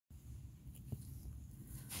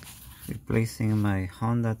replacing my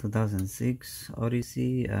Honda 2006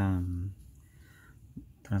 Odyssey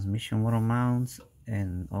transmission motor mounts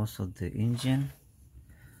and also the engine.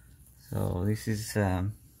 So this is so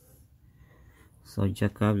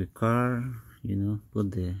jack up your car, you know,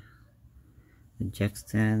 put the jack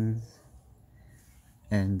stand,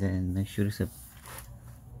 and then make sure it's a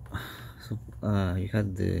you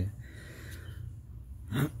have the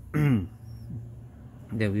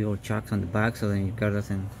the wheel chocks on the back, so then your car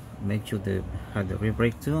doesn't, make sure they have the rear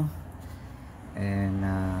brake too. And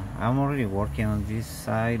I'm already working on this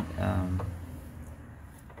side.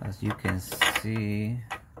 As you can see,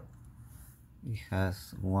 it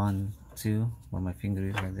has 1, 2 where my finger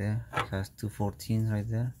is right there. It has 2 14s right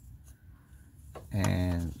there,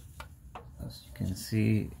 and as you can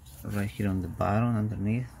see right here on the bottom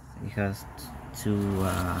underneath, it has 2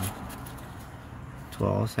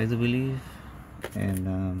 12s, I do believe.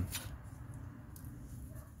 And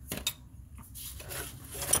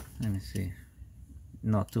let me see,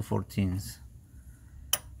 no, 2 14s,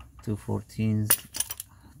 2 14s,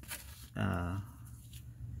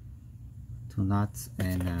 2 nuts,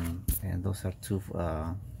 and those are 2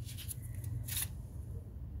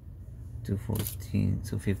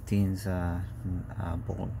 15s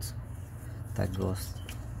bolts that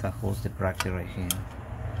holds the bracket right here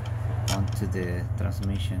onto the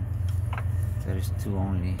transmission. There is 2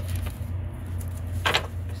 only.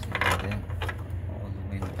 See right there, all the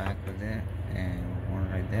way in the back right there, and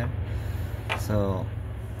 1 right there. So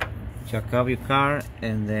jack up your car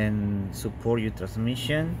and then support your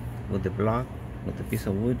transmission with the block, with the piece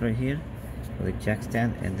of wood right here, with the jack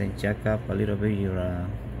stand, and then jack up a little bit your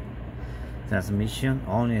transmission,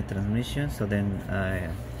 only a transmission, so then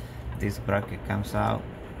this bracket comes out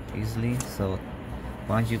easily. So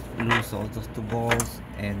once you lose all those 2 bolts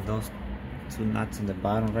and those 2 nuts in the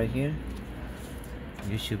bottom right here,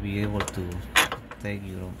 you should be able to take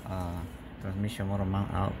your transmission motor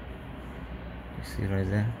mount out. You see right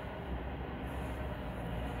there,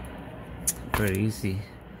 very easy.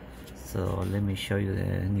 So let me show you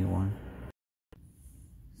the new one.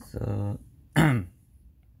 So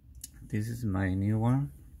this is my new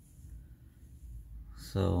one.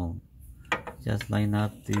 So just line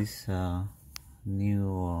up this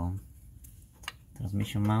new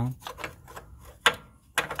transmission mount.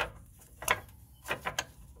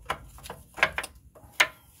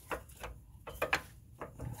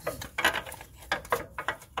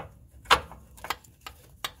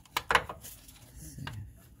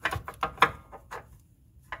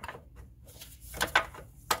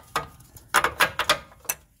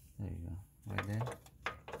 There you go, right there.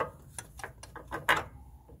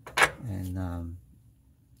 And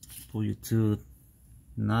pull your 2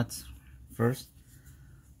 nuts first.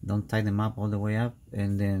 Don't tie them up all the way up,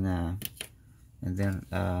 and then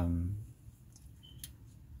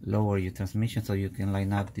lower your transmission so you can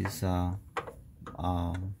line up these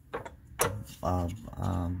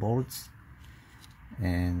bolts,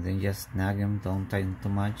 and then just snag them. Don't tighten too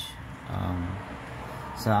much.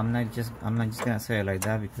 So I'm not just gonna say it like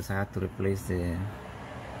that, because I have to replace the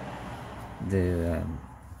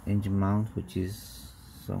engine mount, which is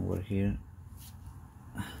somewhere here,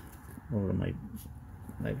 or my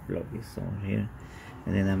block is somewhere here,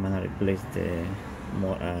 and then I'm gonna replace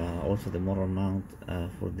also the motor mount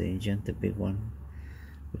for the engine, the big one,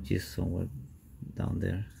 which is somewhere down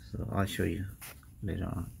there. So I'll show you later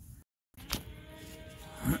on.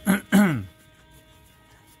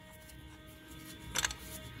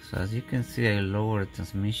 So as you can see, I lower the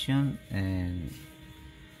transmission, and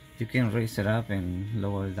you can raise it up and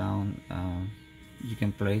lower it down. You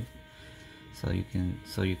can play it, so you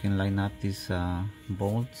can line up these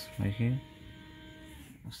bolts right here.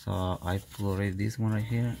 So I put already this one right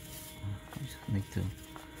here. I just need to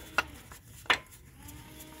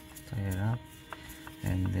tie it up,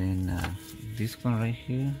 and then this one right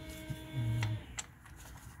here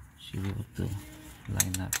should be able to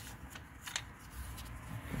line up.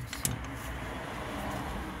 So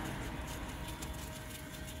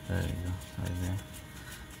there you go, right there.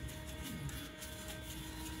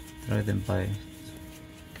 Try them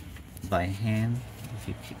by hand if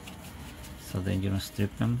you keep, so then you don't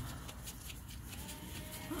strip them.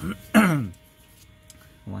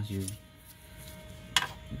 Once you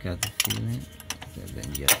got the feeling,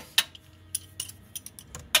 then just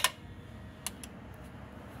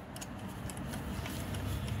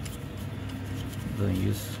don't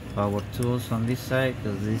use power tools on this side,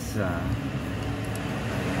 because this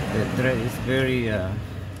the thread is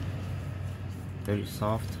very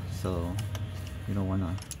soft, so you don't want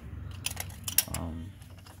to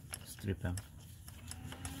strip them.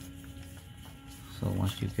 So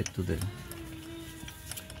once you get to the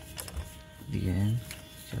end,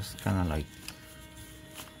 just kind of like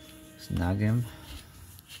snag them.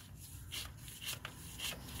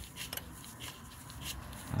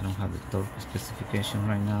 I don't have the torque specification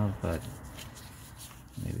right now, but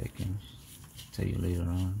maybe I can tell you later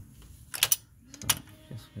on. So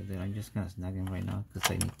just right there, I'm just gonna snag them right now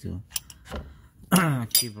because I need to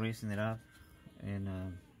keep raising it up. And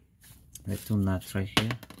the two nuts right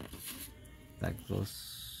here that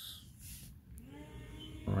goes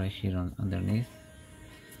right here on underneath.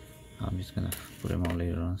 I'm just gonna put them on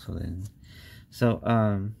later on. So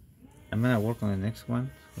I'm gonna work on the next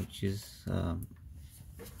one, which is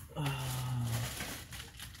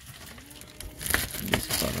this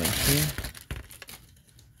part right here,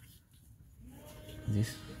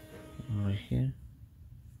 this one right here.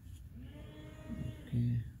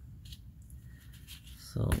 Okay,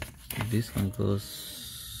 so this one goes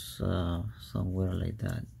somewhere like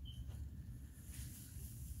that,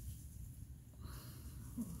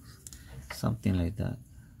 something like that.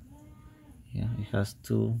 Yeah, it has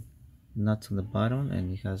two nuts on the bottom,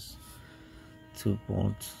 and it has two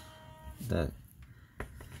bolts that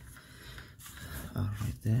are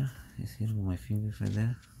right there. You see it with my fingers right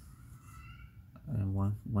there, and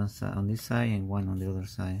one side on this side and one on the other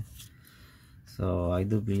side. So I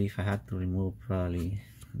do believe I had to remove probably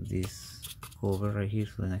this cover right here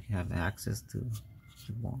so then I can have access to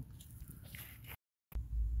the bolt.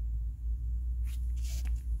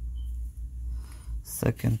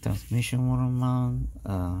 Second transmission motor mount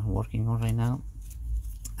working on right now.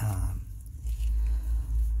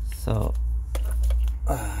 So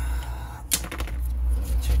let me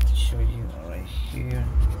try to show you right here.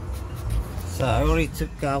 So I already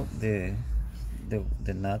took out the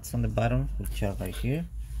nuts on the bottom, which are right here,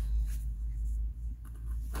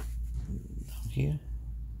 down here,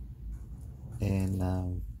 and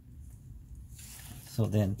so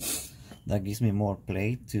then that gives me more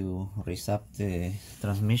play to raise up the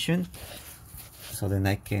transmission. So then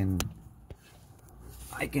I can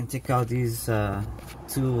take out these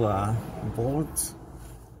two bolts.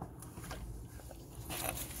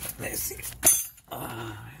 Let's see.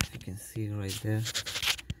 You can see right there.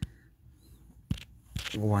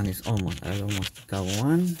 One is I almost took out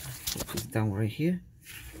one, which is down right here,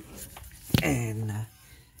 and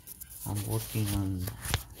I'm working on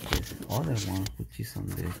this other one, which is on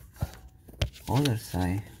the other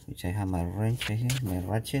side, which I have my wrench right here, my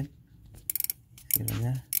ratchet. See right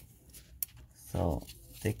there. So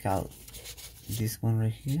take out this one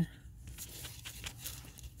right here.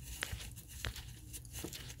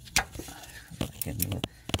 I can do it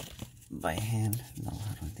by hand. No,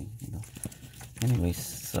 I don't think you know. Anyways,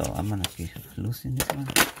 so I'm gonna keep loosening this one.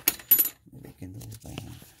 Maybe I can do this by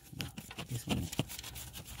hand. No, this one.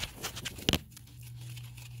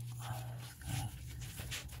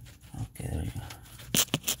 Okay, there you go.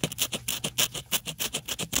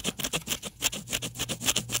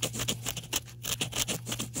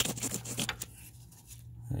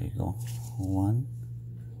 There you go.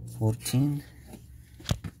 114.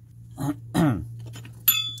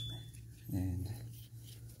 And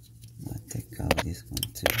I'll take out this one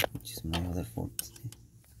too, which is my other 14.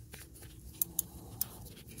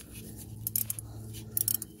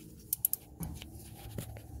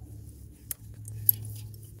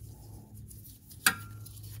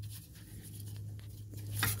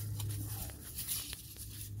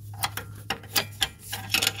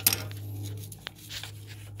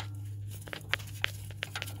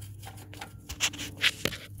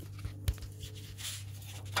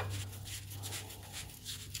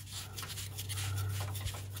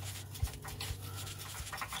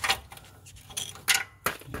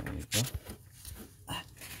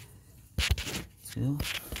 Two,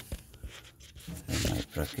 and my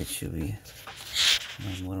bracket should be,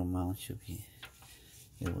 my motor mount should be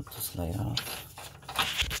able to slide off.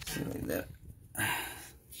 See right there. Right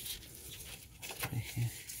here.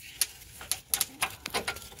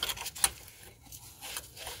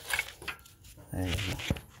 There you go.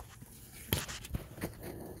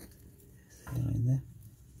 See right there.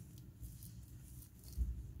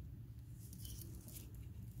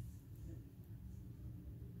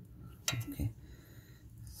 Okay.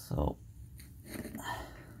 So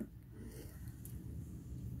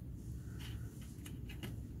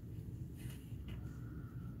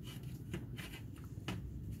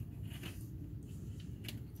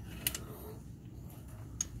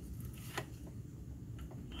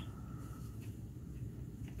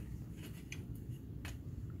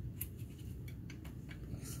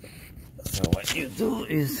what you do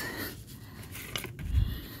is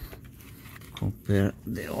compare compare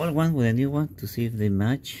the old one with the new one to see if they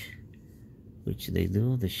match, which they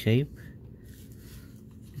do, the shape.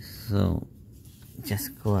 So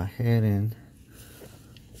just go ahead and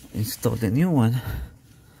install the new one.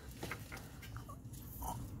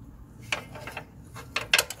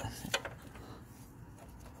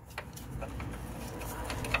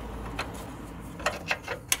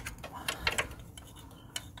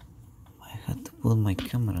 I had to put my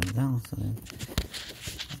camera down so that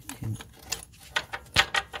I can.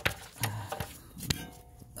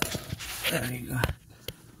 There you go.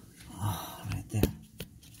 Oh, right there.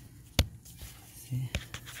 See?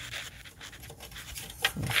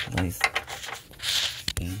 So it's nice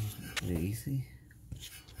and pretty easy.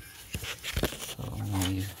 So now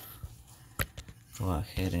you go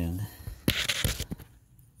ahead and.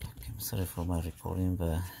 I'm sorry for my recording,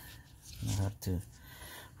 but I have to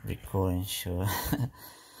record and show.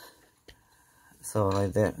 So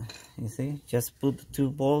right there, you see, just put the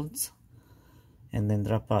 2 bolts and then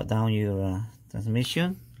drop down your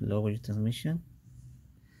transmission, lower your transmission,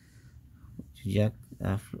 jack,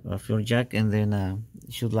 fuel jack, and then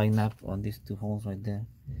it should line up on these 2 holes right there,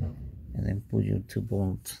 and then put your 2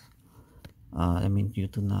 bolts, I mean your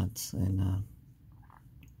 2 nuts, and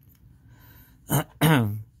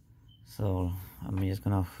so I'm just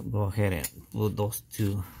gonna go ahead and put those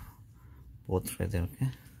 2 bolts right there,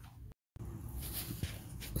 okay?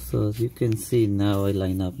 So as you can see now, I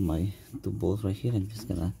line up my 2 bolts right here. I'm just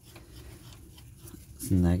gonna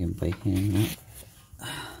snag them by hand now.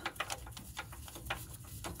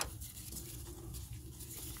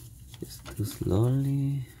 Just do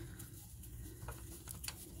slowly,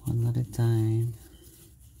 one at a time.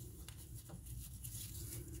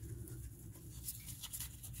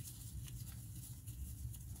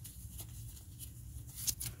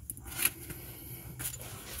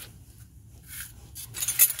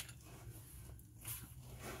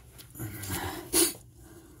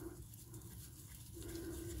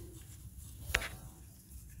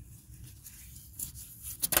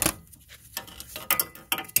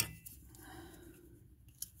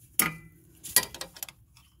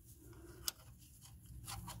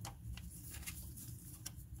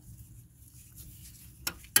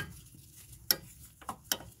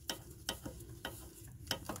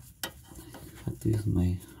 To use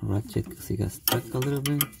my ratchet because it got stuck a little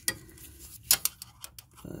bit,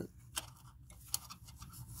 but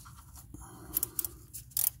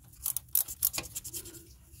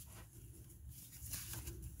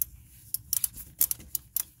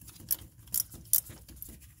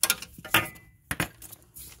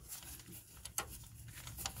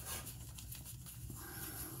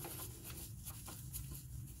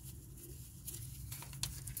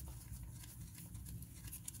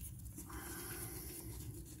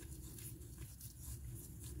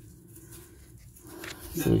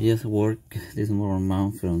so just work this more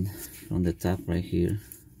mount from the top right here.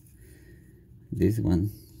 This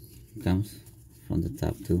one comes from the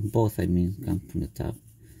top too. Both, I mean, come from the top.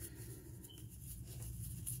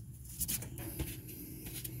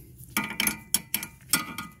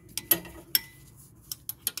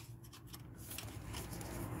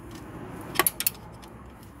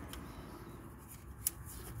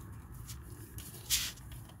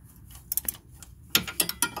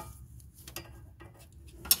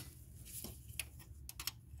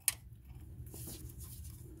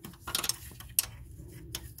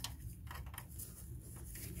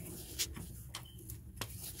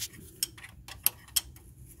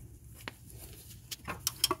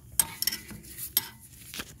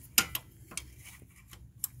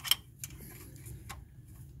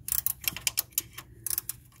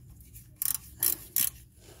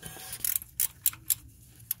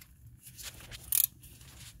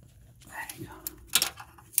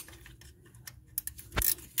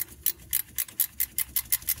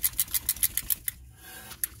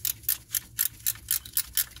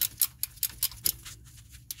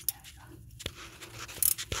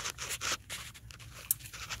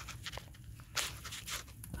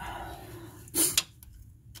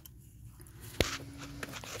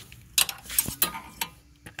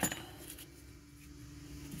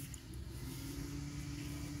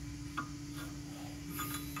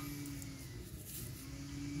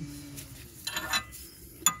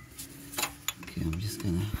 I'm just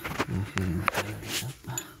gonna go ahead and tighten this up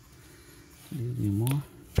a little bit more.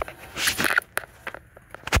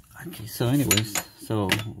 Okay, so anyways, so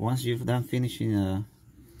once you've done finishing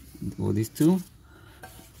all these 2,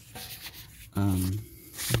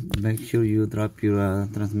 make sure you drop your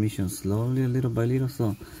transmission slowly, little by little,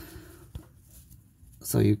 so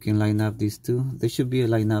So you can line up these two. They should be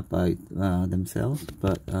lined up by themselves,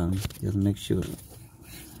 but just make sure.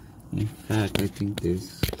 In fact, I think they're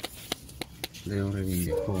already in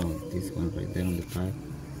the hole. This one right there on the pipe.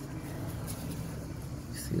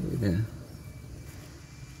 See right there.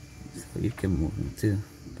 So you can move them too,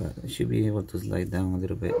 but you should be able to slide down a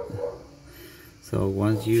little bit. So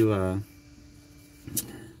once you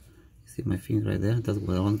see my finger right there, that's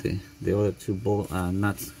where all the other two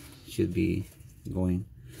nuts should be going.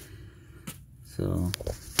 So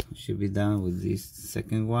I should be done with this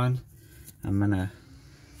second one. I'm not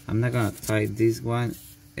gonna tie this one,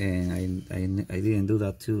 and I didn't do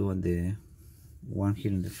that too on the one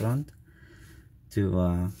here in the front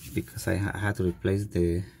because I had to replace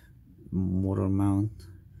the motor mount,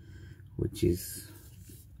 which is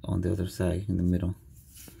on the other side in the middle.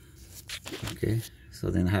 Okay, so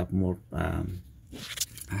then I have more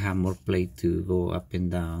plate to go up and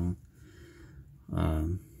down,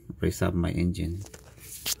 raise up my engine.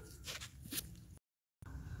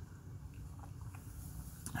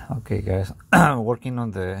 Okay guys, working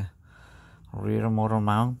on the rear motor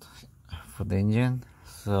mount for the engine.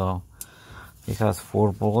 So it has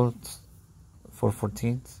 4 bolts,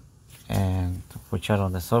 4/14, and which are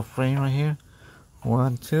on the subframe right here.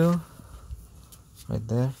 1, 2, right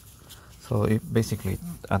there. So it basically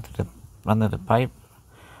under the pipe.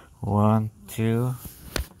 1, 2,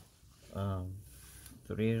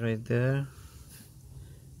 3 right there,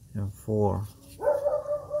 and 4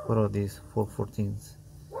 of these 4/14.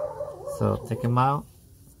 So take them out,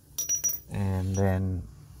 and then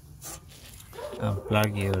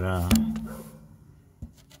unplug your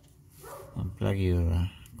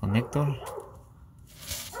connector.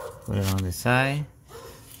 Put it on the side.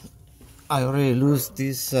 I already lose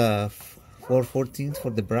this 4/14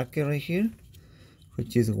 for the bracket right here,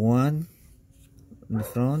 which is 1 in the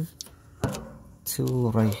front,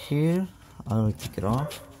 2 right here. I already take it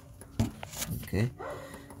off. Okay,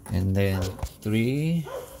 and then 3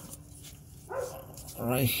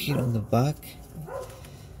 right here on the back.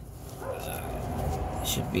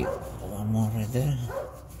 Should be 1 more right there.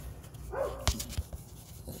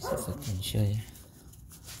 Let's see if I can show you.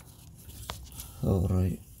 Oh,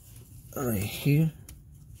 right here,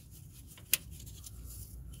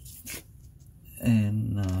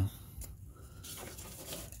 and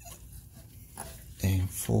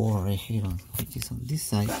 4 right here, which is on this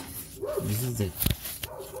side. This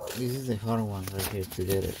is the hard one right here to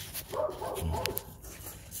get it.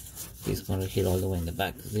 This one right here all the way in the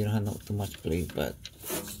back. They don't have not too much plate, but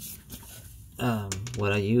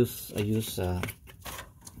what I use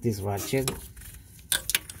this ratchet,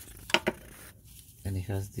 and it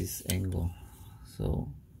has this angle, so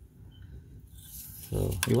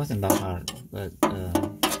it wasn't that hard, but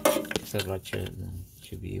it's a ratchet,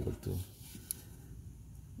 should be able to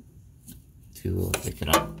take it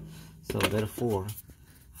out. So there are 4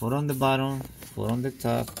 on the bottom, 4 on the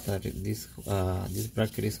top. That this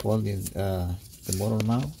bracket is holding the motor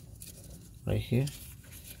mount right here,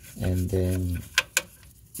 and then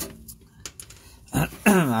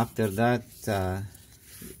after that,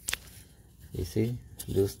 you see,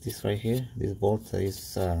 use this right here. This bolt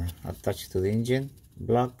is attached to the engine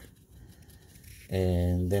block,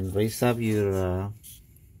 and then raise up your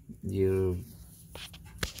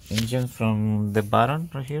engine from the bottom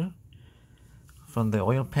right here, from the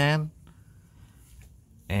oil pan,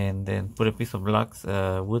 and then put a piece of blocks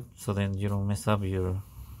wood, so then you don't mess up your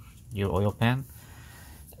oil pan.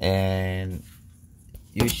 And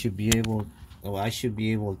you should be able, or I should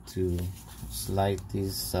be able to slide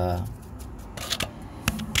this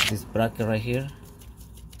bracket right here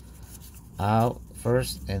out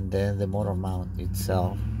first, and then the motor mount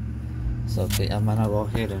itself. So okay, I'm gonna go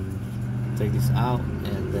ahead and take this out,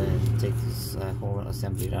 and then take this whole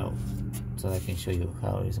assembly out, so I can show you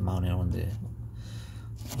how it's mounted on the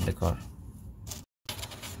car.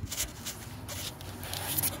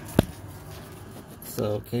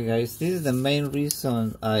 So okay guys, this is the main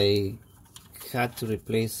reason I had to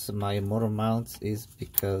replace my motor mounts, is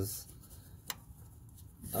because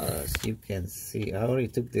as you can see, I already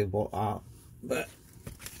took the bolt out, but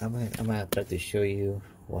I'm gonna try to show you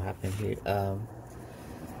what happened here.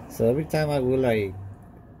 So every time I will like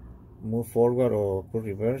move forward or put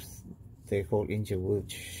reverse, the whole engine will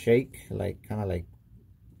shake, like kind of like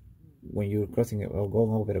when you're crossing or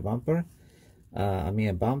going over a bumper,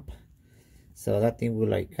 a bump. So that thing will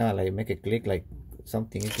like kind of like make a click, like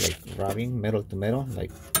something is like rubbing metal to metal,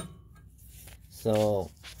 like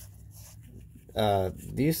so.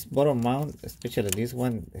 This bottom mount, especially this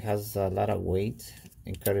one, has a lot of weight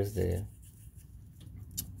and carries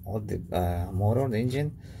all the motor, the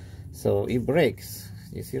engine, so it breaks.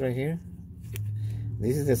 You see right here,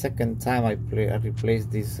 this is the second time I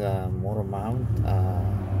replaced this motor mount,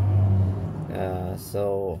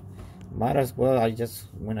 so might as well I just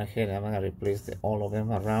went ahead and I'm gonna replace all of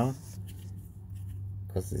them around,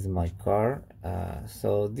 because this is my car.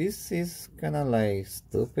 So this is kind of like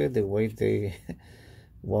stupid the way they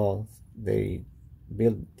well, they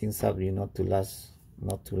build things up, you know, to last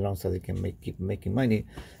not too long, so they can keep making money.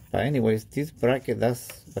 But anyways, this bracket,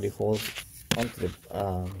 that's what it holds onto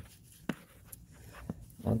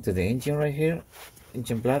the engine right here,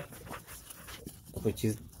 engine block, which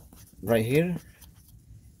is right here.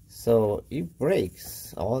 So it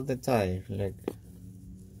breaks all the time, like,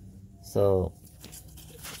 so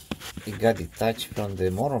it got detached from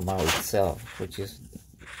the motor mount itself, which is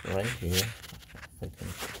right here. If I can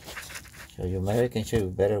show you, maybe I can show you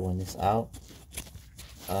better when it's out.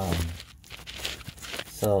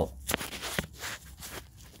 So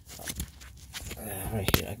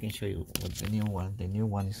right here, I can show you what the new one. The new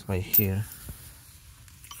one is right here.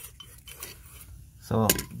 So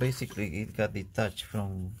basically, it got detached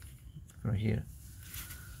from right here.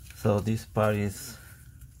 So this part is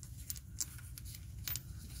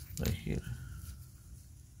right here.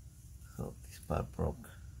 So this part broke.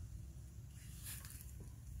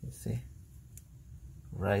 You see,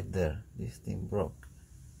 right there, this thing broke,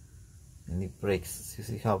 and it breaks. You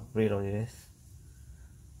see how brittle it is.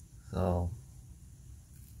 So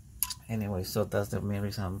anyway, so that's the main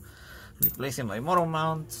reason I'm replacing my motor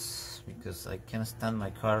mounts, because I can't stand my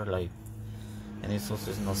car like, and it's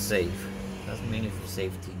also not safe. That's mainly for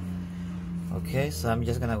safety. Okay, so I'm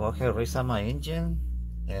just gonna go ahead and restart my engine,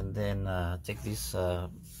 and then take this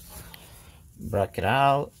bracket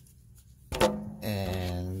out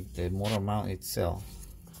and the motor mount itself.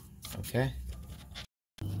 Okay.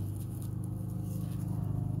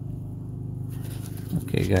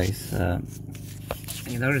 Okay guys,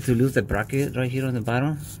 in order to lose the bracket right here on the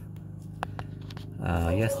bottom,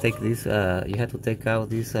 just take this, you have to take out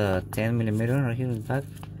this 10mm right here in the back.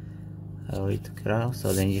 I already took it out,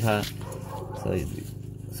 so then you have, so you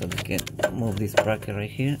can move this bracket right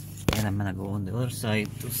here, and I'm gonna go on the other side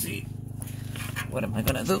to see what am I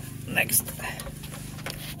gonna do next.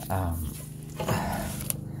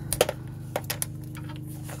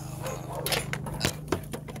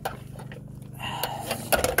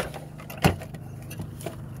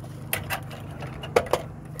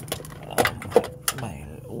 My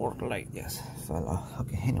work light just fell off.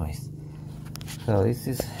 Okay, anyways, so this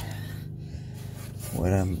is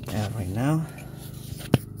where I'm at right now.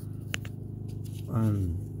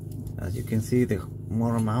 As you can see, the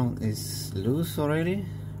motor mount is loose already.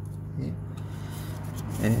 Yeah.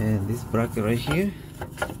 And this bracket right here,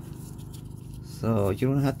 so you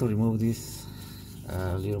don't have to remove this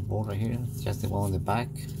little bolt right here, just the one on the back.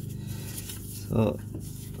 So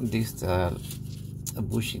this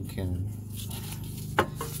bushing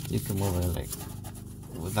you can move it like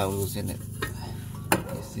without losing it,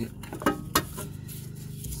 you see.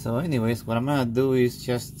 So anyways, what I'm gonna do is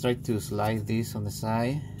just try to slide this on the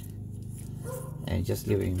side and just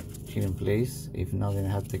leave it here in place. If not, then I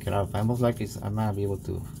have to take it out. But most likely I'm gonna be able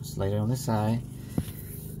to slide it on the side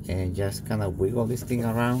and just kind of wiggle this thing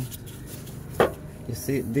around. You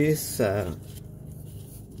see this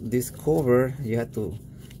this cover you have to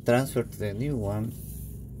transfer to the new one,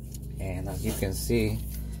 and as you can see,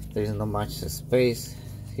 there is not much space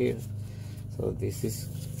here. So this is,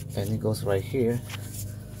 and it goes right here.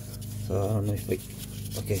 So I don't know if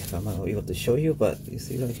if I'm not able to show you, but you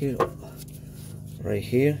see right here, right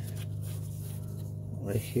here,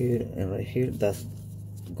 right here, and right here, that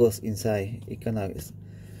goes inside. It kind of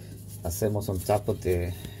assembles on top of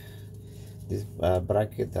this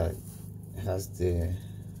bracket that has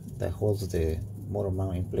that holds the motor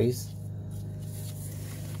mount in place.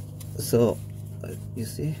 So you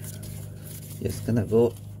see, just gonna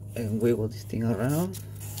go and wiggle this thing around,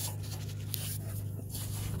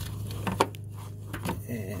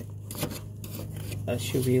 and I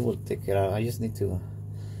should be able to take it out. I just need to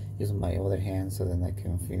use my other hand so then I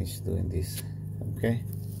can finish doing this. Okay.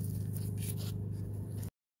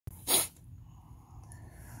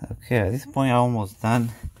 Okay, at this point I'm almost done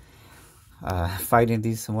fighting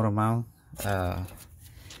this motor mount.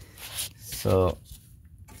 So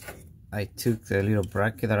I took the little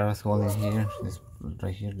bracket that I was holding here, this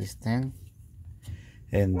right here, this stand,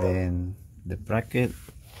 and then the bracket,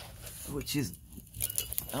 which is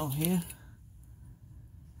down here.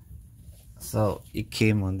 So it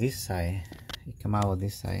came on this side, it came out on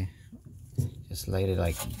this side. Just slide it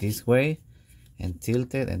like this way and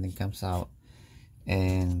tilt it, and then comes out.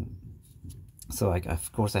 And so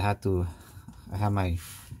of course I have my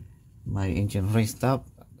my engine raised up.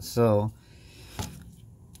 So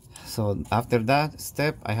after that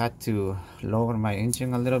step, I had to lower my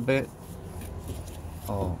engine a little bit.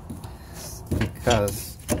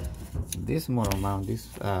 Because this motor mount, this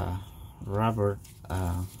rubber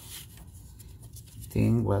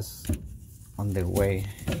thing was on the way.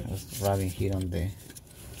 I was rubbing here on the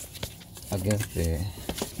against the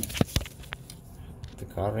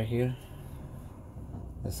car right here,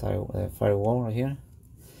 the firewall right here.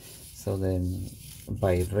 So then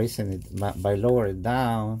by raising it, by lowering it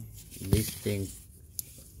down, this thing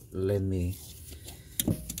let me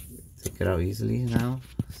take it out easily now.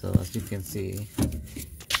 So as you can see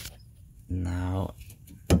now,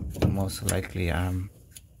 most likely I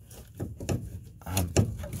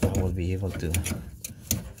will be able to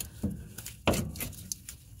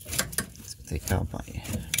take out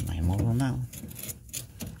my motor mount.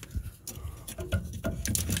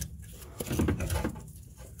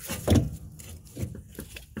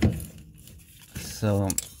 So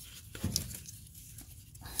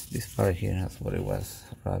this part here, that's what it was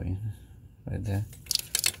rubbing right there.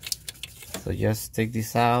 So just take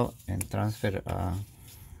this out and transfer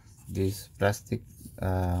this plastic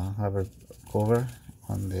rubber cover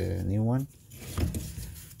on the new one.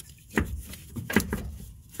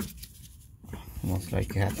 Most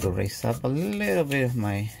likely I have to raise up a little bit of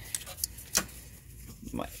my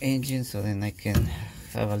engine, so then I can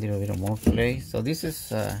have a little bit more play. So this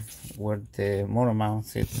is where the motor mount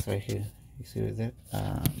sits right here. You see it there?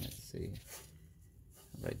 Let's see,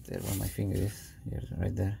 right there where my finger is. Yes,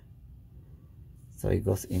 right there. So it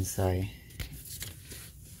goes inside.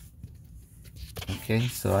 Okay,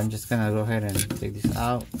 so I'm just gonna go ahead and take this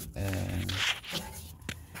out. And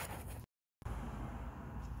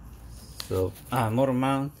so motor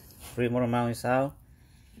mount, free motor mount is out.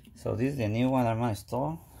 So this is the new one I'm gonna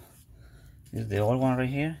install. This is the old one right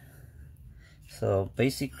here. So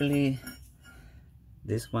basically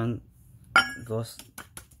this one goes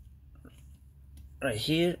right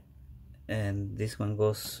here, and this one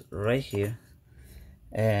goes right here,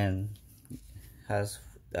 and has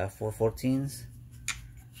 414s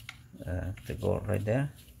to go right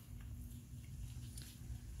there.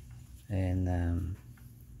 And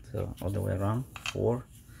so all the way around 4.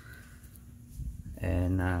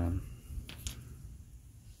 And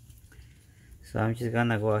so I'm just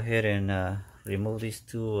gonna go ahead and remove these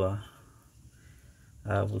two.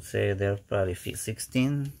 I would say they're probably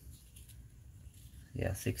 16.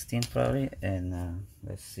 Yeah, 16 probably. And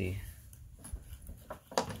let's see.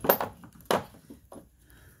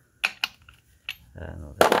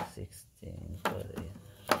 No, that's 16 probably.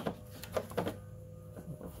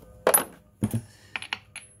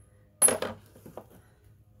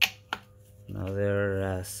 No,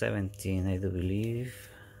 they're 17, I do believe.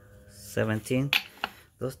 17.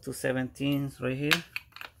 Those two 17s right here.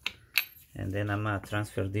 And then I'm gonna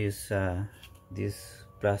transfer this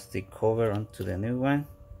plastic cover onto the new one.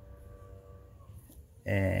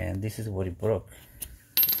 And this is what it broke.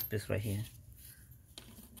 This piece right here.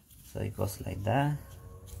 So it goes like that.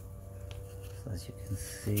 So as you can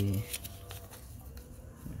see,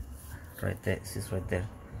 right there, this is right there.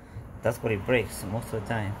 That's what it breaks most of the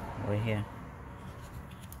time, right here.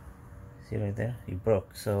 See right there, it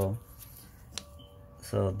broke. So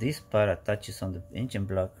this part attaches on the engine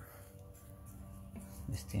block.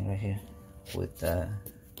 This thing right here with I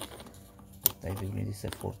believe this is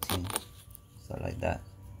a 14, so like that.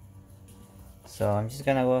 So I'm just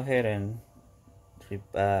gonna go ahead and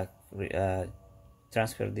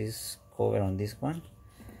transfer this cover on this one,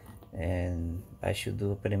 and I should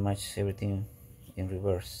do pretty much everything in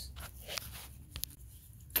reverse.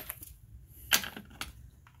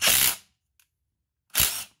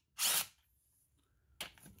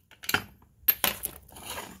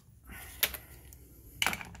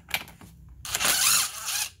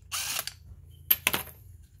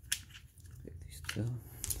 These two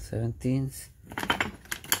 17s.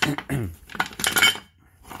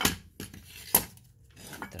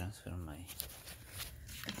 Transfer my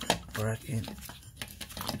bracket.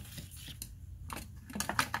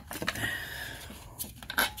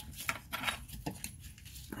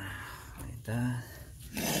 Like that.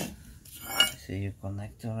 See your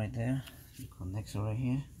connector right there. The connector right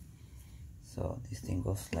here. So this thing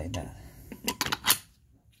goes like that.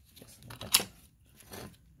 Just like that.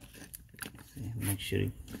 See, make sure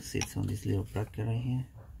it sits on this little bracket right here.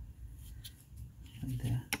 Right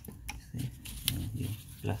there. See, and the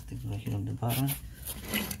plastic right here on the bottom.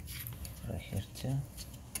 Right here too.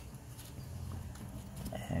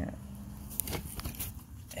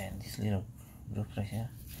 And this little group right here.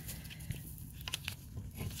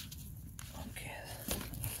 Okay,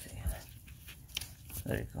 let's see.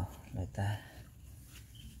 There you go, like that.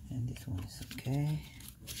 And this one is okay.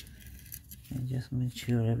 And just make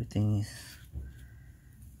sure everything is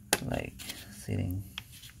like sitting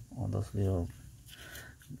on those little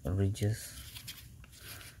ridges.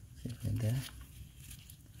 See right there.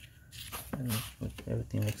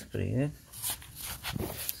 Everything looks pretty good.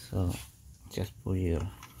 So just put your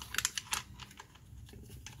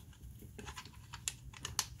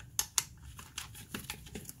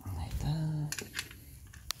like that.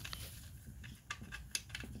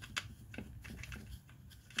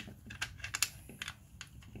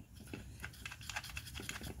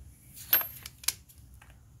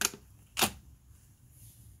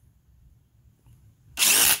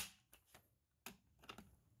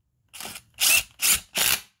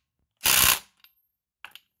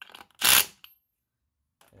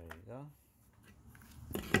 There you go.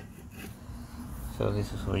 So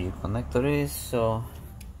this is where your connector is. So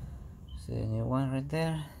see the new one right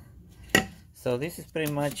there. So this is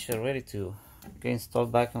pretty much ready to get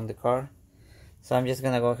installed back on the car. So I'm just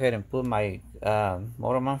gonna go ahead and put my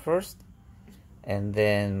motor mount first, and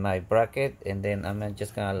then my bracket, and then I'm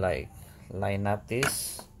just gonna like line up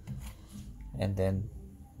this, and then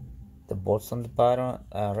the bolts on the bottom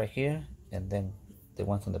right here, and then the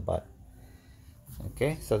ones on the bottom.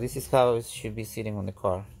 Okay, so this is how it should be sitting on the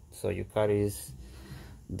car. So your car is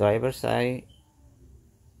driver side,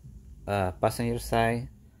 passenger side,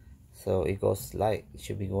 so it goes like, it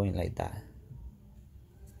should be going like that.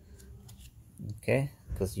 Okay,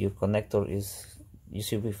 because your connector is, you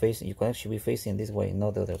should be facing, your connector should be facing this way,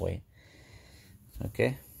 not the other way.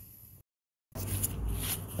 Okay.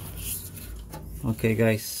 Okay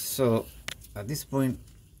guys, so at this point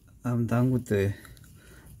I'm done with the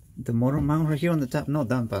motor mount right here on the top. Not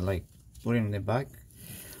done, but like putting in the back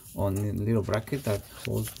on the little bracket that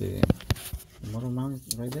holds the motor mount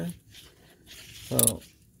right there. So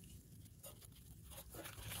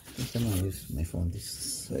I'm gonna use my phone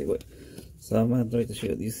this way. So I'm gonna try to show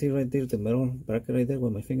you. You see right there the metal bracket right there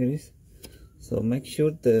where my finger is? So make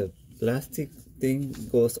sure the plastic thing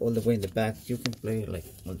goes all the way in the back. You can play like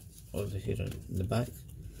all the here in the back.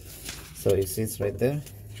 So it sits right there.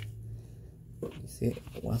 You see,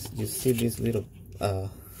 once you see this little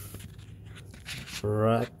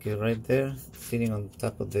bracket right there sitting on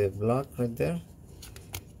top of the block right there,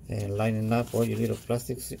 and lining up all your little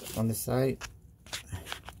plastics on the side,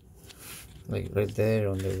 like right there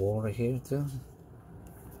on the wall right here too.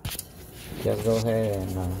 Just go ahead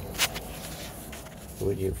and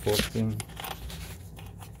put your 14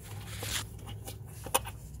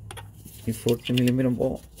 millimeter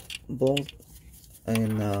bolt,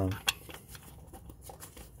 and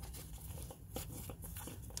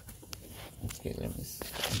okay, let me see.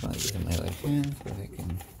 I'm gonna use my right hand so I can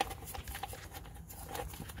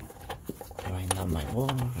line up my wall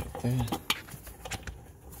right there.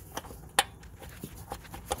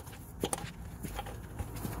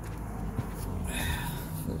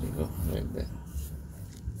 There you go, right there.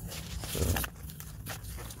 So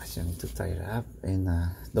I just need to tie it up, and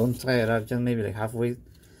don't tie it up, just maybe like halfway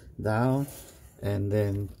down, and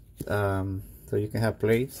then so you can have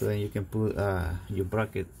plates, so then you can put your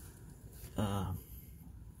bracket,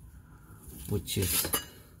 which is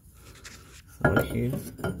right here,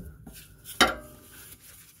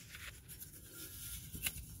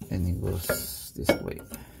 and it goes this way.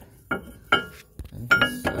 Okay,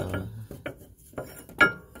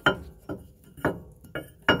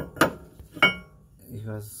 it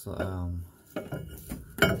has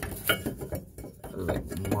like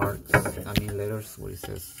marks, I mean letters where it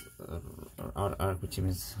says RR, which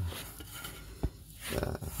means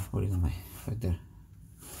what is my right there?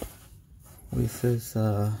 It says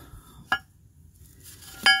right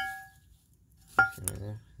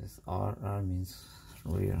there, this RR means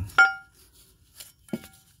rear.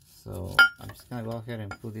 So I'm just gonna go ahead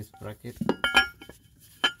and put this bracket,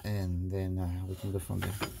 and then we can go from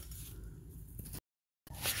there.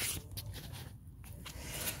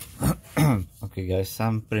 Okay guys,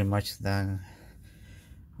 I'm pretty much done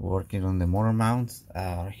working on the motor mounts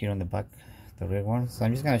here on the back, the rear one. So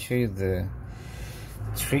I'm just gonna show you the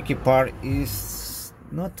tricky part is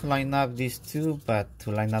not to line up these two, but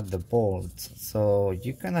to line up the bolts. So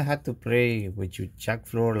you kind of have to play with your jack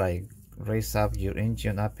floor, like raise up your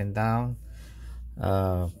engine up and down.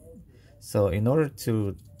 So in order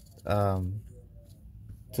to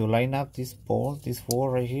line up this bolt, this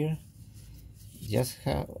four right here, just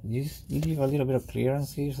leave a little bit of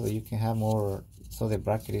clearance here so that you can have more, so the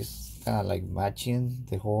bracket is kind of like matching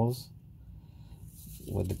the holes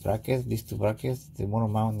with the bracket, these two brackets, the motor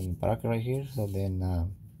mount and bracket right here. So then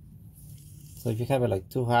so if you have it like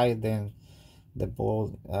too high, then the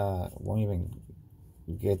ball won't even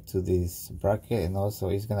get to this bracket, and also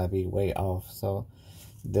it's gonna be way off. So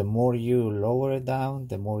the more you lower it down,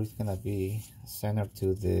 the more it's gonna be centered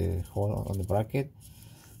to the hole on the bracket.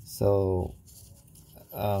 So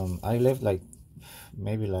I left like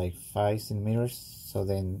maybe like 5 centimeters, so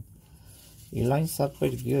then it lines up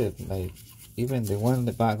pretty good. Like even the one in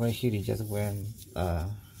the back right here, it just went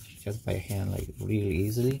just by hand, like really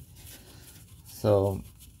easily. So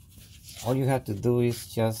all you have to do is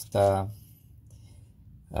just light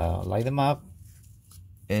them up,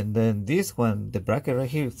 and then this one, the bracket right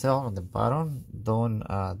here itself on the bottom, don't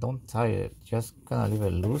tie it, just kind of leave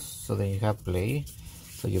it loose, so then you have play.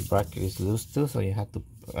 So your bracket is loose too, so you have to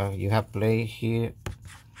you have play here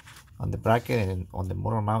on the bracket and on the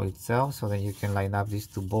motor mount itself, so then you can line up these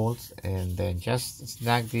two bolts and then just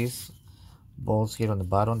snag these bolts here on the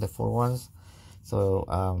bottom, the 4 ones. So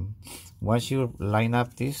once you line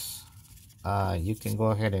up this, you can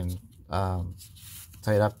go ahead and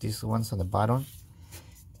tie up these ones on the bottom,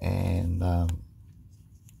 and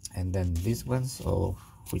then these ones, or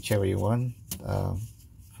whichever you want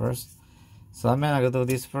first. So I'm gonna do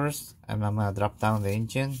this first, and I'm gonna drop down the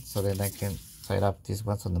engine so that I can tie up these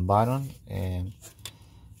ones on the bottom and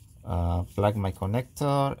plug my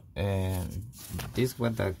connector, and this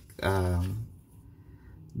one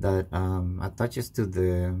that attaches to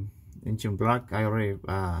the engine block. I already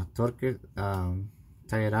torque it,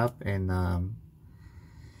 tie it up, and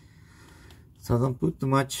so don't put too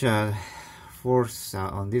much force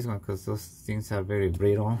on this one, because those things are very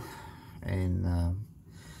brittle. And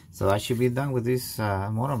so I should be done with this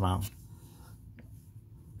motor mount.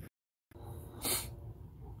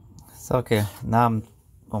 So okay, now I'm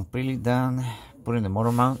completely done putting the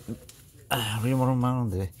motor mount, rear motor mount on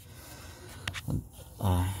the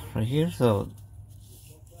right here. So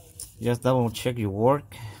just double check your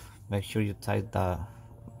work, make sure you tie the,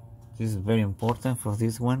 this is very important for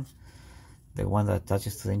this one, the one that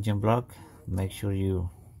attaches to the engine block. Make sure you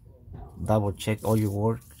double check all your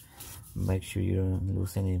work, make sure you don't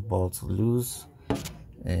lose any bolts loose.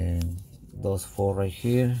 And those 4 right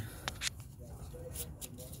here,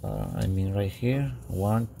 I mean right here,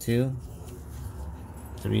 1, 2,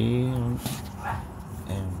 3,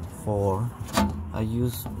 and 4. I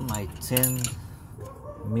use my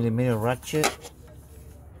 10mm ratchet,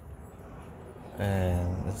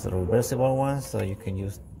 and it's a reversible one, so you can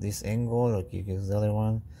use this angle or you can use the other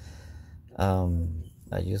one.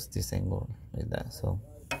 I use this angle like that. So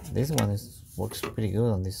this one works pretty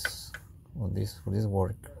good on this for this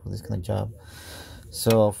work, for this kind of job.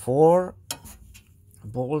 So 4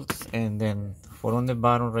 bolts, and then 4 on the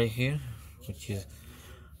bottom right here, which is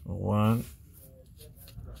one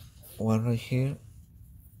right here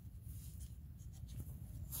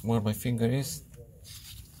where my finger is,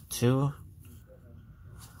 2,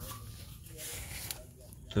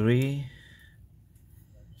 3,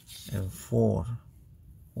 and 4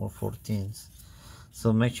 14s.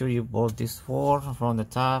 So make sure you bolt these 4 from the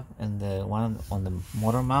top, and the one on the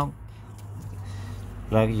motor mount.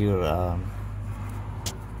 Plug your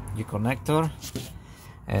connector,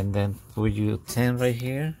 and then put your 10 right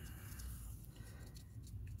here,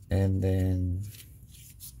 and then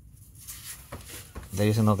there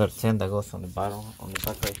is another 10 that goes on the bottom, on the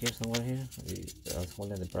back right here, somewhere here. That's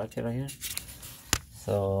holding the bracket right here.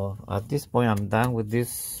 So at this point I'm done with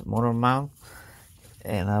this motor mount,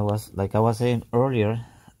 and I was saying earlier,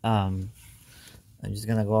 I'm just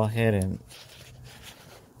gonna go ahead and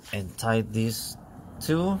tie these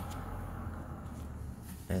 2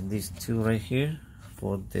 and these 2 right here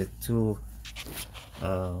for the 2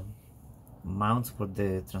 mounts for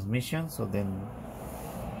the transmission. So then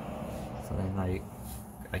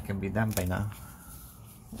I can be done by now.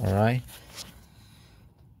 All right.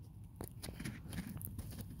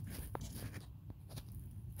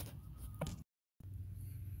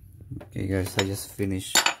 Okay guys, I just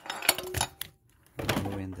finished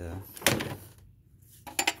removing the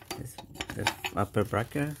upper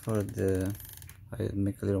bracket for the, I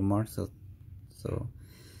make a little mark so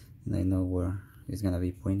I know where it's gonna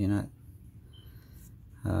be pointing at.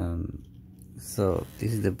 So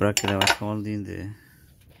this is the bracket I was holding,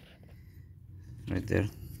 right there.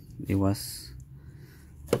 It was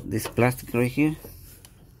this plastic right here,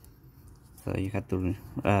 so you have to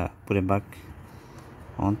put it back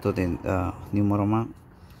onto the new motor mount.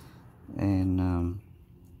 And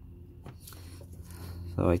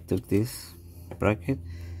so I took this bracket,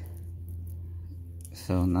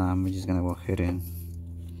 so now I'm just gonna go ahead and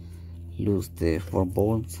loose the 4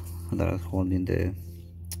 bolts that are holding the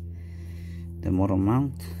motor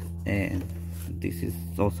mount, and this is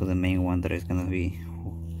also the main one that is gonna be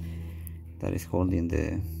that is holding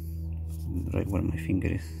the right where my finger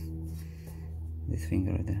is. This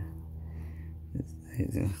finger right there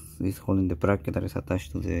is holding the bracket that is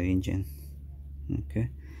attached to the engine. Okay,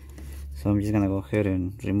 so I'm just gonna go ahead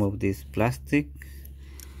and remove this plastic,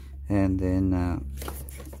 and then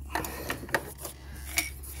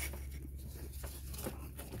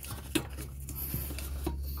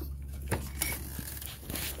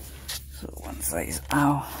so one side is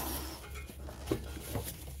out.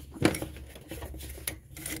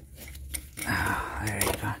 There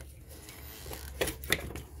you go.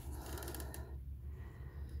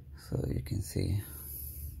 So you can see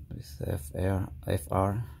this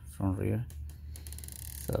FR from rear,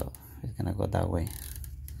 so it's gonna go that way.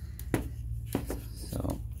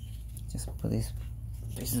 So just put these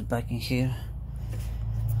pieces back in here,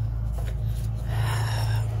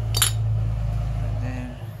 right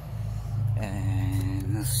there,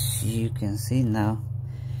 and as you can see now,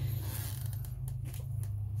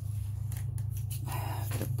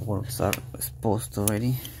 the bolts are exposed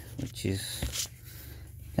already, which is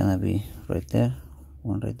gonna be right there,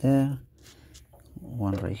 one right there,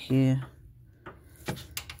 one right here,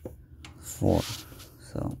 4.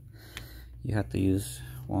 So you have to use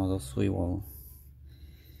one of those swivel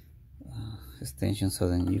extensions so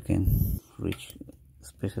then you can reach,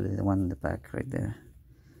 especially the one in the back right there,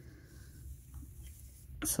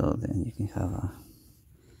 so then you can have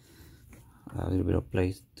a little bit of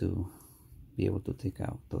place to be able to take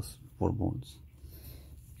out those 4 bolts.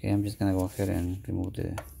 Okay, I'm just gonna go ahead and remove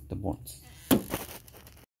the bolts.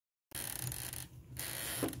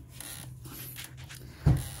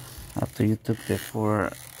 After you took the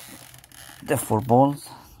four bolts,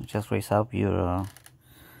 just raise up your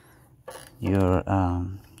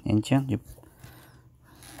engine,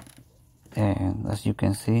 and as you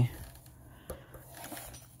can see,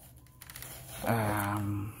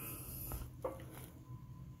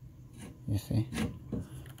 you see,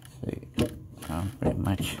 so I'm pretty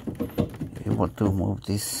much able to move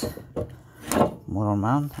this motor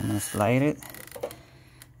mount. I'm gonna slide it,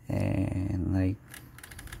 and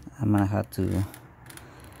I'm gonna have to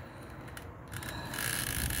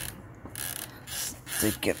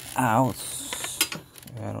take it out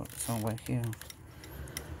somewhere here.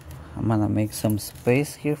 I'm gonna make some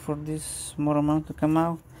space here for this motor mount to come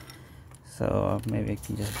out, so maybe I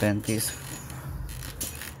can just bend this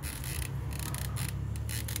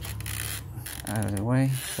out of the way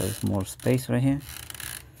so there's more space right here.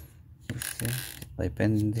 You see, by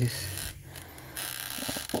bending this,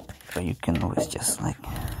 so you can always just like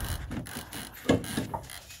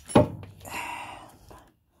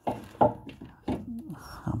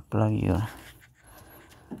unplug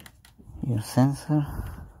your sensor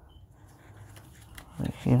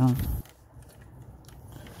right here,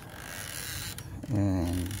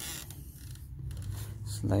 and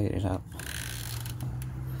slide it up.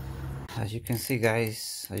 As you can see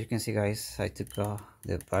guys, I took off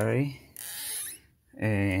the battery,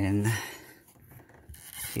 and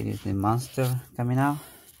here is the monster coming out.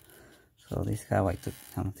 So this is how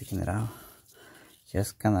I'm taking it out.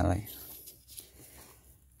 Just kind of like,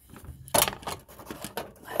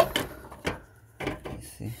 you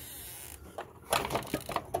see,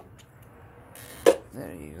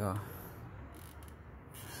 there you go.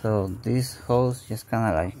 So this hose just kind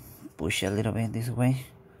of like push a little bit this way,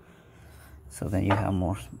 so then you have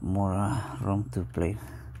more room to play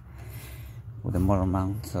with the motor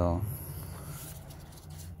mount. So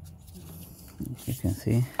you can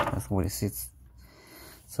see that's where it sits.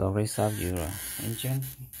 So raise up your engine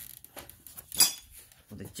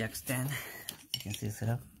with the jack stand. You can see it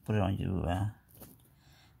up. Put it on your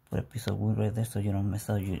put a piece of wood right there so you don't mess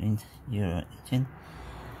up your engine,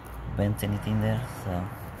 bend anything there. So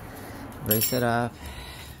raise it up,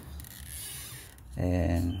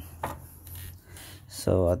 and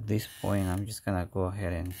so at this point I'm just gonna go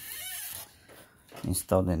ahead and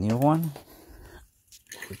install the new one,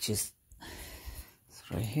 which is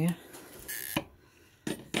right here.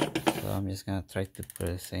 So I'm just gonna try to put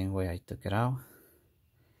it the same way I took it out.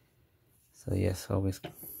 So yes, always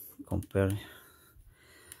compare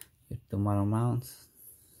your two motor mounts.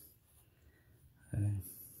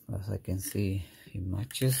 As I can see, it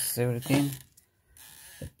matches everything.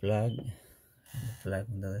 The plug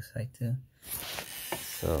on the other side too.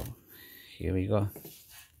 So here we go.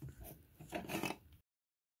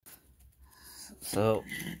 So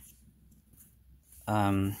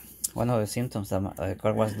one of the symptoms that the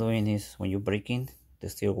car was doing is when you're braking,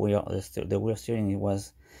 the wheel steering, it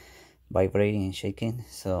was vibrating and shaking.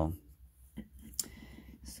 So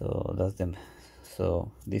that's them.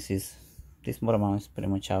 So this motor mount is pretty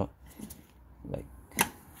much out. Like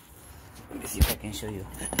Let me see if I can show you.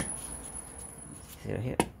 See right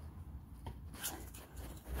here.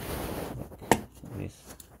 This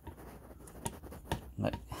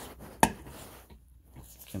like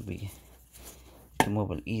can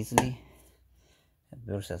move it easily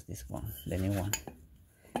versus this one, the new one.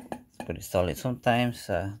 It's pretty solid. Sometimes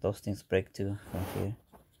those things break too from here,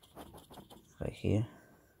 right here.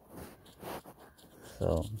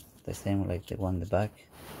 So the same like the one in the back.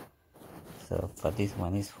 So, but this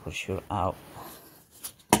one is for sure out.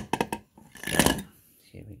 So,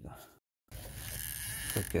 here we go.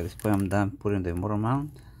 Okay, at this point I'm done putting the motor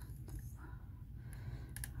mount.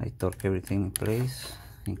 I torque everything in place,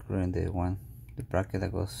 including the bracket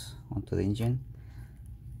that goes onto the engine,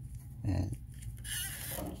 and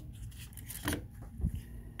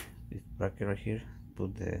this bracket right here,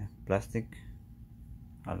 put the plastic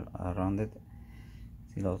around it.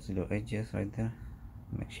 See those little edges right there?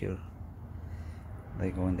 Make sure they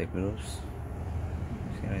go in the grooves.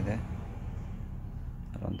 See right there?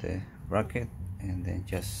 Around the bracket, and then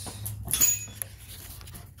just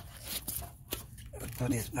put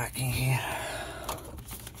this back in here.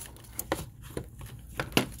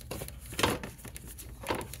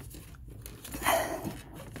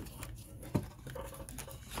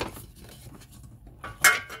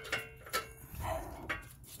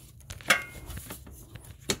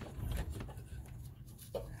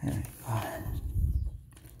 There we go.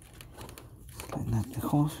 Slide out the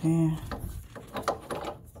holes here.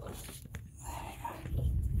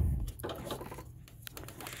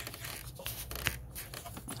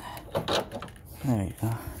 There you go.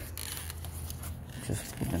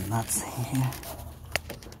 Just put the nuts in here.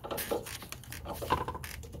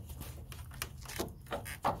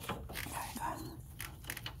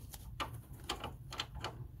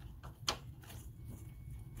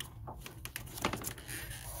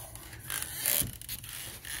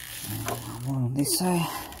 More on this side.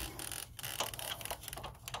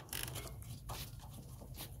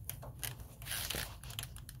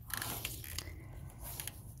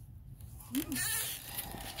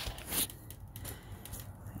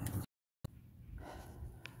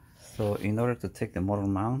 So in order to take the motor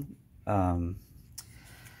mount,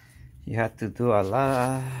 you have to do a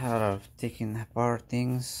lot of taking apart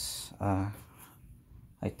things. I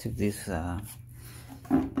took this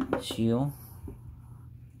shield,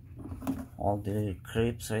 all the little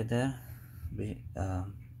clips right there.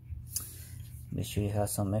 Make sure you have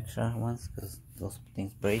some extra ones because those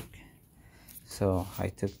things break. So I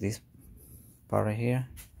took this part right here,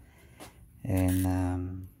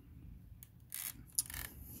 and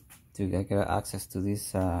to get access to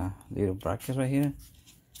this little bracket right here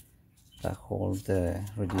that hold the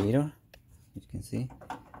radiator. You can see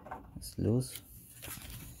it's loose,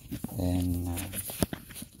 and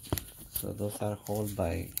so those are held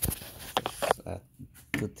by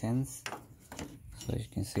 2/10. So you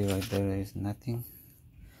can see right there is nothing.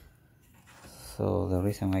 So the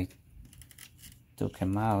reason I took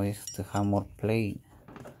them out is to have more plate,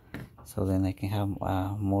 so then I can have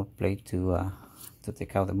more plate to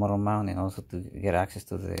take out the motor mount, and also to get access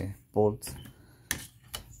to the bolts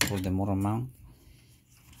for the motor mount.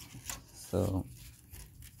 So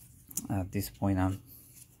at this point I'm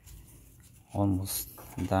almost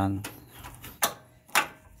done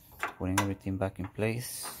putting everything back in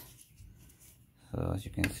place. So as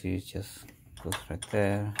you can see, it just goes right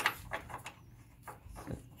there.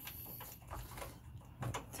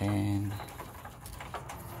 10,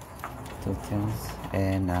 2/10,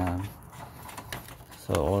 and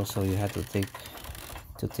so also you have to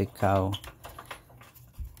take out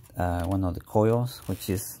one of the coils, which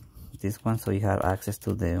is this one, so you have access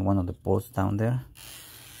to the one of the bolts down there.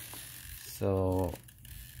 So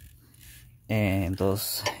and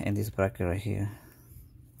this bracket right here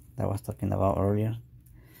that I was talking about earlier,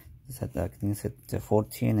 I think it's a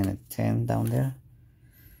 14 and a 10 down there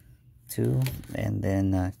too, and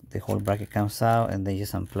then the whole bracket comes out, and then you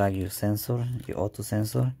just unplug your sensor, your auto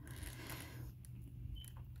sensor,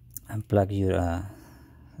 and plug your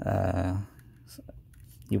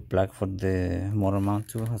plug for the motor mount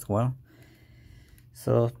too as well.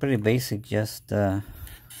 So pretty basic, just a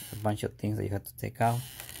bunch of things that you have to take out.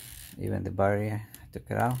 Even the battery, I took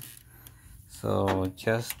it out. So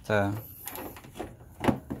just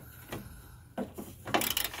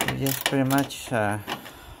pretty much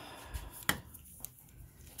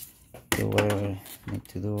do whatever you need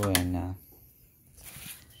to do, and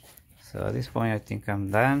so at this point I think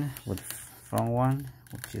I'm done with the front one,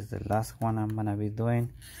 which is the last one I'm gonna be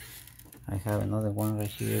doing. I have another one right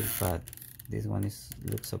here, but this one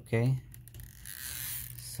looks okay.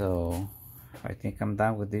 So I think I'm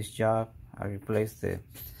done with this job. I replaced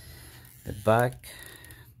the back,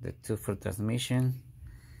 the two for transmission,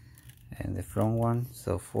 and the front one.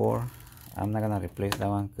 So 4. I'm not gonna replace that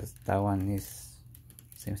one because that one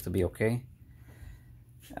seems to be okay.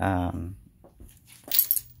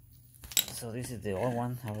 So this is the old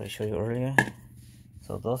one I will show you earlier.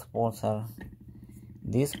 So those bolts are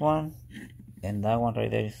this one and that one right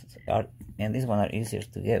there and this one are easier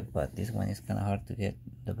to get, but this one is kind of hard to get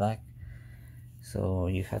the back. So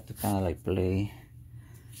you have to kind of like play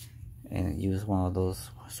and use one of those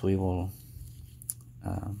swivel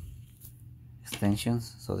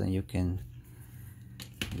extensions, so then you can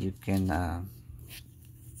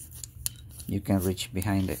reach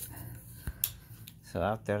behind it. So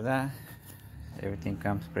after that, everything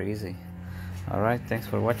comes pretty easy. All right, thanks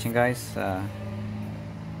for watching, guys,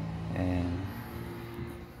 and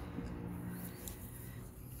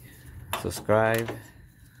subscribe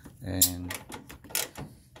and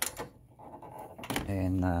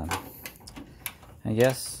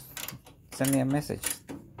just send me a message,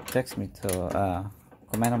 text me to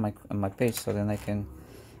comment on my page, so then I can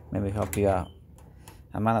maybe help you out.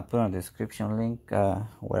 I'm gonna put on the description link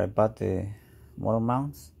where I bought the motor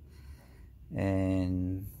mounts,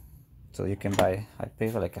 and so you can buy. I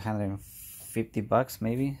paid for like $150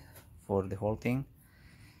 maybe for the whole thing,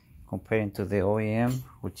 comparing to the OEM,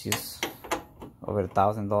 which is over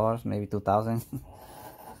 $1,000, maybe $2,000.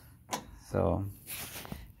 So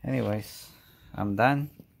anyways, I'm done.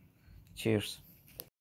 Cheers.